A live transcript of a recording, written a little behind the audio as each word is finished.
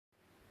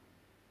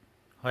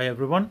Hi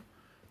everyone.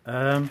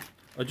 I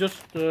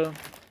just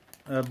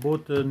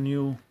bought a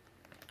new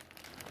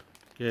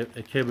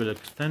cable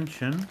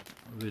extension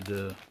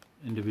with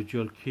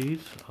individual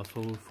keys. I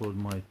thought for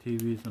my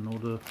TVs and all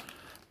the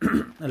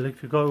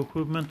electrical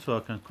equipment, so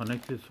I can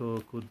connect it. So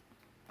I could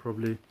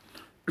probably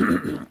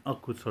I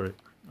could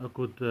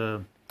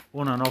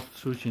on and off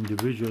switch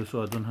individually,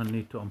 so I don't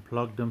need to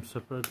unplug them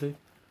separately.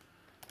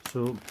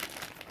 So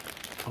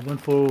I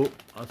went for,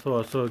 I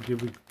thought I'll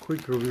give a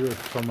quick review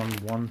if someone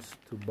wants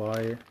to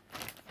buy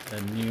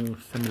a new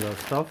similar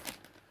stuff,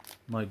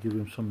 might give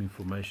him some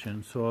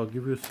information. So I'll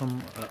give you some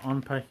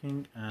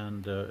unpacking,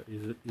 and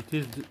it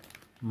is the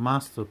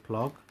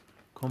Masterplug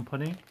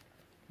company,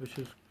 which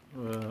is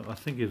I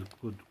think is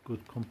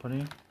good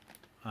company,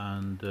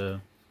 and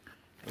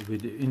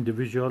with the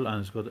individual,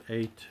 and it's got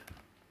eight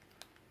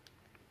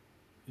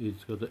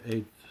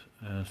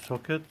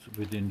sockets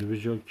with the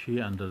individual key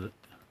and the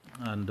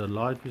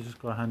light, which is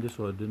quite handy,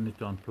 so I didn't need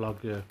to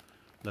unplug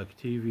like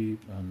TV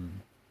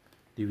and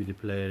DVD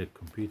player,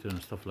 computer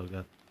and stuff like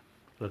that,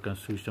 so I can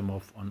switch them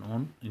off and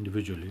on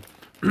individually.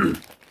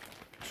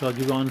 So I'll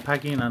give you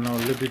unpacking and a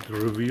little bit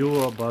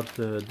review about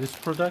this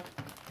product.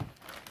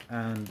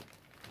 And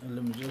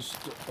let me just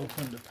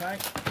open the pack.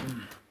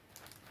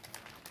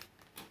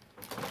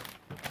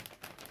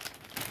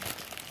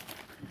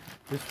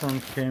 This one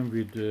came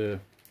with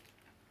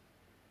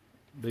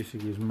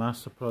basically,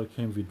 Masterplug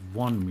came with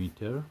 1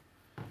 meter,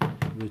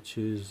 which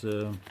is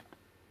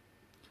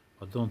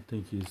I don't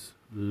think is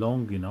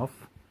long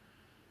enough,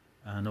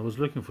 and I was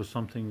looking for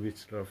something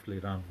which roughly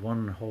around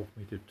 1.5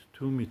 meter to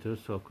 2 meters,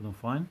 so I couldn't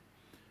find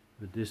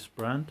with this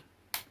brand.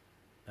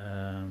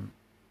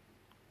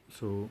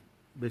 So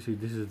basically,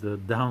 this is the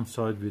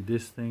downside with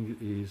this thing,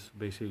 is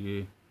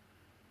basically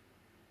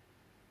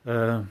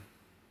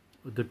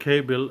the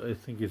cable, I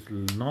think, is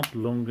not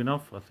long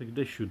enough. I think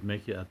they should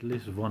make it at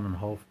least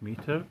 1.5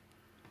 meter,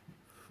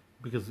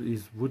 because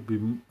it would be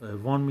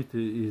 1 meter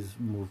is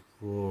more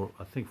for,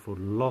 I think, for a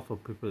lot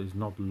of people is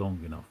not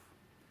long enough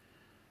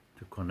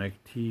to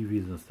connect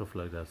TVs and stuff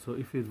like that. So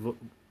if it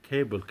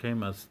cable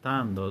came as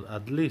standard,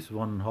 at least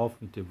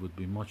 1.5 meter would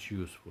be much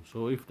useful.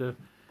 So if the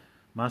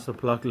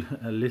Masterplug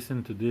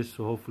listen to this,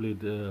 so hopefully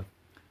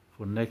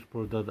for next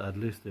product at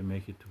least they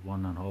make it to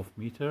 1.5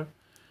 meter.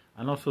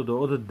 And also the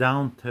other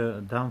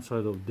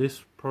downside of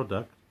this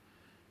product,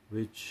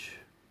 which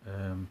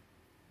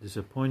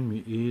disappoint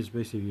me, is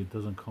basically it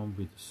doesn't come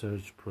with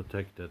surge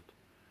protected,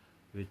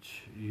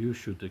 which you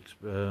should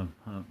a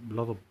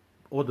lot of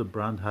other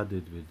brand had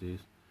it with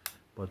this,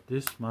 but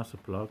this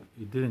Masterplug,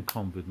 it didn't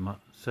come with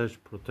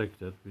surge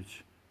protected,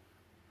 which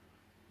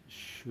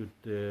should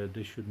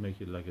they should make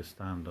it like a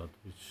standard,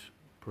 which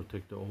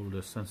protect all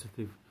the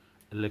sensitive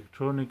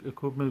electronic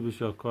equipment,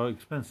 which are quite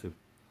expensive,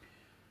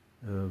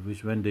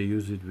 which when they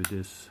use it with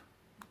this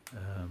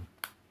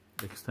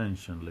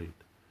extension lead.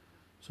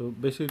 So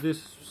basically this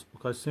is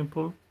quite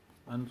simple,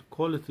 and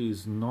quality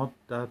is not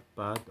that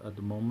bad at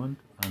the moment,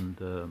 and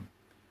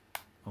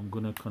I'm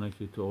gonna connect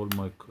it to all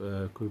my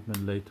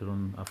equipment later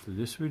on after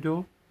this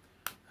video.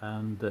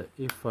 And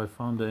if I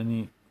found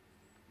any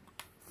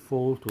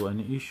fault or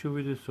any issue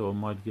with it, so I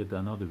might get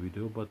another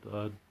video, but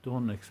I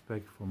don't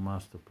expect from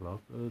Masterplug.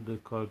 They're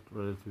quite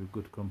relatively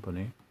good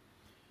company.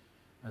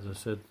 As I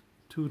said,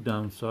 2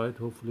 downside.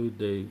 Hopefully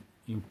they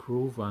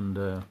improve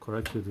and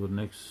correct it with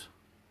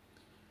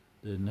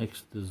the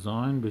next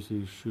design.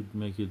 Basically should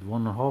make it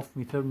 1.5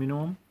 meter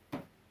minimum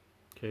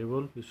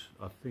cable, which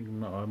I think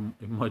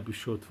it might be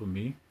short for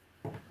me.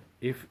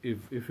 If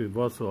it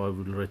was, so I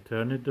would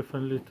return it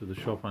definitely to the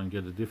shop and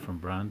get a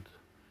different brand.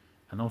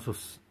 And also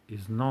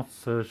is not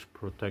surge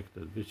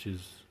protected, which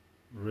is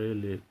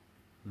really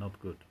not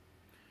good.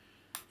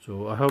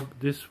 So I hope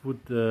this would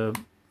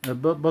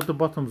but the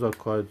bottoms are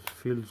quite,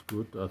 feels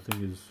good. I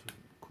think its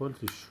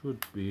quality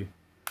should be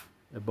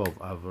above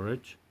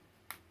average.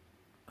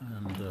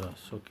 And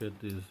socket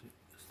is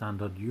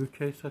standard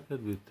UK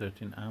socket with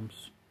 13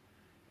 amps.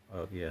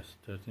 Yes,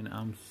 13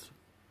 amps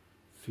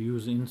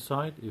fuse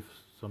inside. If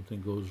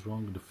something goes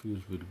wrong, the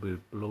fuse will be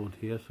blowed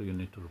here, so you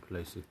need to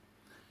replace it.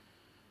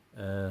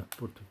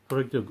 For the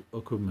correct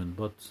equipment,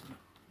 but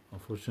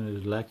unfortunately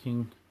it's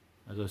lacking,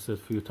 as I said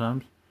a few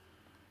times,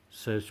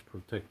 surge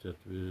protected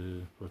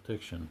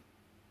protection.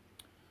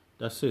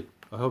 That's it.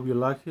 I hope you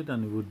like it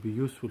and it would be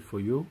useful for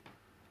you.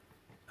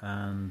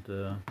 And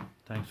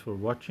thanks for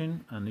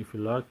watching, and if you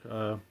like,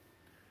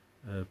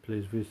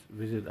 please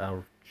visit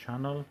our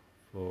channel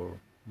for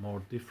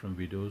more different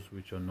videos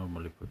which are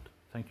normally put.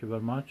 Thank you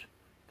very much.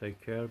 Take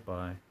care.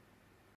 Bye.